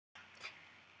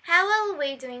How well are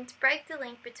we doing to break the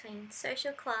link between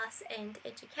social class and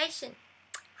education?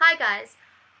 Hi guys,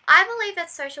 I believe that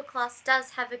social class does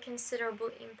have a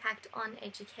considerable impact on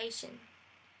education.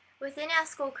 Within our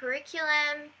school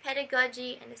curriculum,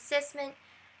 pedagogy and assessment,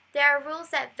 there are rules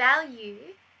that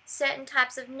value certain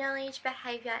types of knowledge,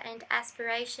 behaviour and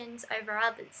aspirations over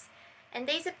others, and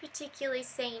these are particularly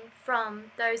seen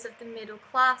from those of the middle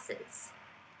classes.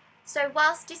 So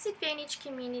whilst disadvantaged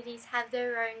communities have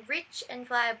their own rich and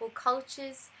viable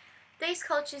cultures, these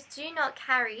cultures do not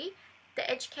carry the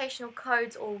educational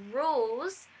codes or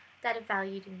rules that are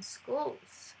valued in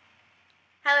schools.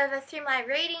 However, through my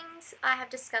readings, I have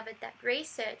discovered that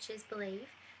researchers believe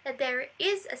that there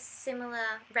is a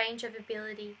similar range of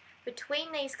ability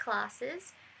between these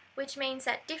classes, which means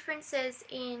that differences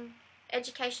in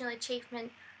educational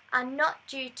achievement are not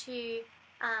due to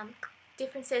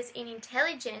differences in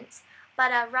intelligence,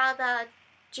 but are rather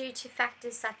due to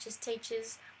factors such as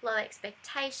teachers' low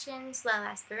expectations, low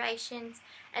aspirations,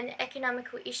 and the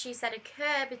economical issues that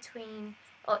occur between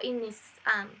or in this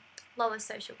lower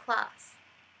social class.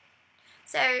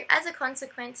 So as a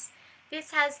consequence,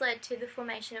 this has led to the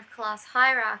formation of class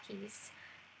hierarchies.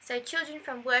 So children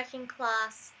from working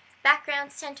class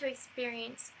backgrounds tend to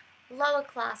experience lower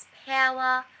class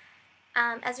power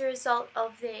as a result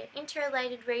of their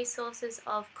interrelated resources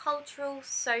of cultural,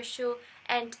 social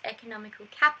and economical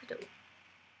capital.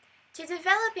 To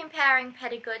develop empowering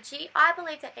pedagogy, I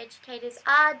believe that educators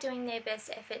are doing their best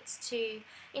efforts to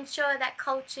ensure that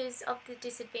cultures of the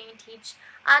disadvantaged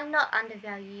are not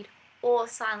undervalued or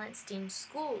silenced in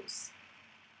schools.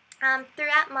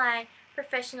 Throughout my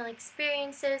professional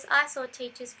experiences, I saw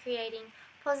teachers creating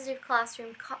positive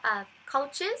classroom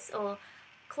cultures or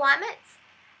climates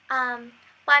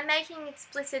by making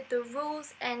explicit the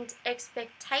rules and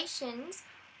expectations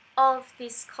of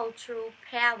this cultural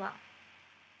power.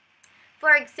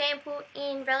 For example,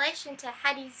 in relation to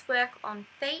Hattie's work on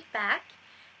feedback,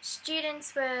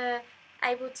 students were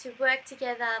able to work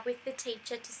together with the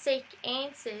teacher to seek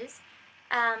answers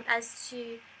as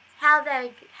to how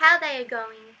they are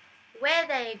going, where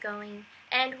they are going,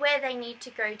 and where they need to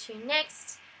go to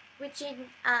next, which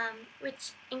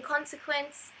in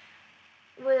consequence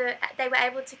they were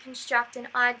able to construct an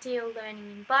ideal learning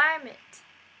environment.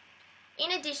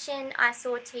 In addition, I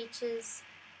saw teachers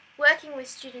working with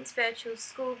students' virtual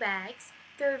school bags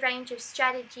through a range of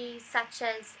strategies such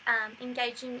as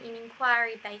engaging in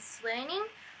inquiry-based learning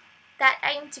that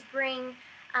aim to bring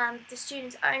the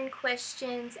students' own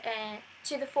questions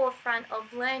to the forefront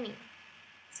of learning.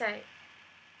 So,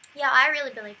 yeah, I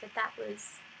really believe that that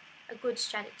was a good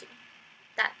strategy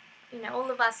that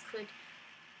all of us could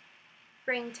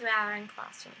bring to our own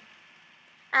classroom.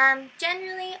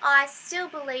 Generally, I still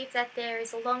believe that there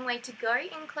is a long way to go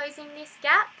in closing this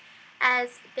gap,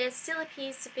 as there still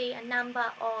appears to be a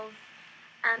number of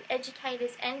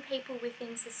educators and people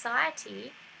within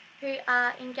society who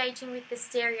are engaging with the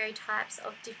stereotypes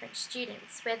of different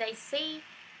students, where they see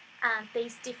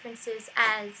these differences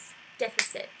as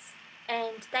deficits,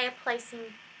 and they are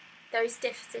placing those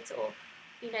deficits, or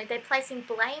they're placing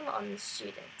blame on the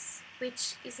students,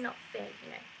 which is not fair.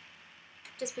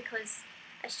 Just because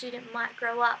a student might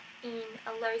grow up in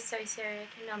a low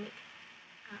socioeconomic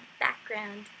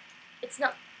background, it's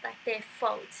not like their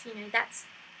fault. That's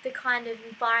the kind of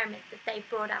environment that they've been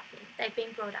brought up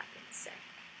in. So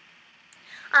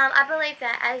I believe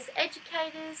that as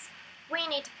educators, we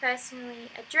need to personally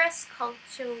address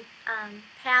cultural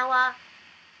power,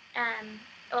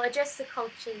 or address the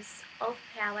cultures of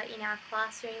power in our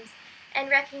classrooms, and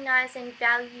recognise and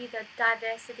value the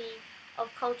diversity of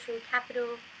cultural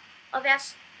capital of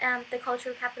the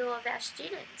cultural capital of our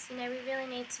students. We really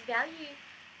need to value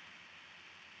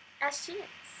our students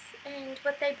and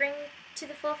what they bring to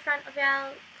the forefront of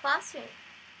our classroom,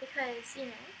 because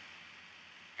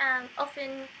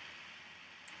often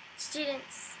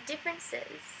students'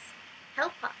 differences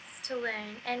help us to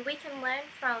learn, and we can learn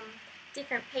from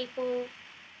different people,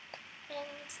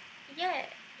 and yeah,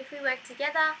 if we work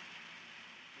together,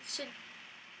 it should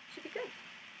be good.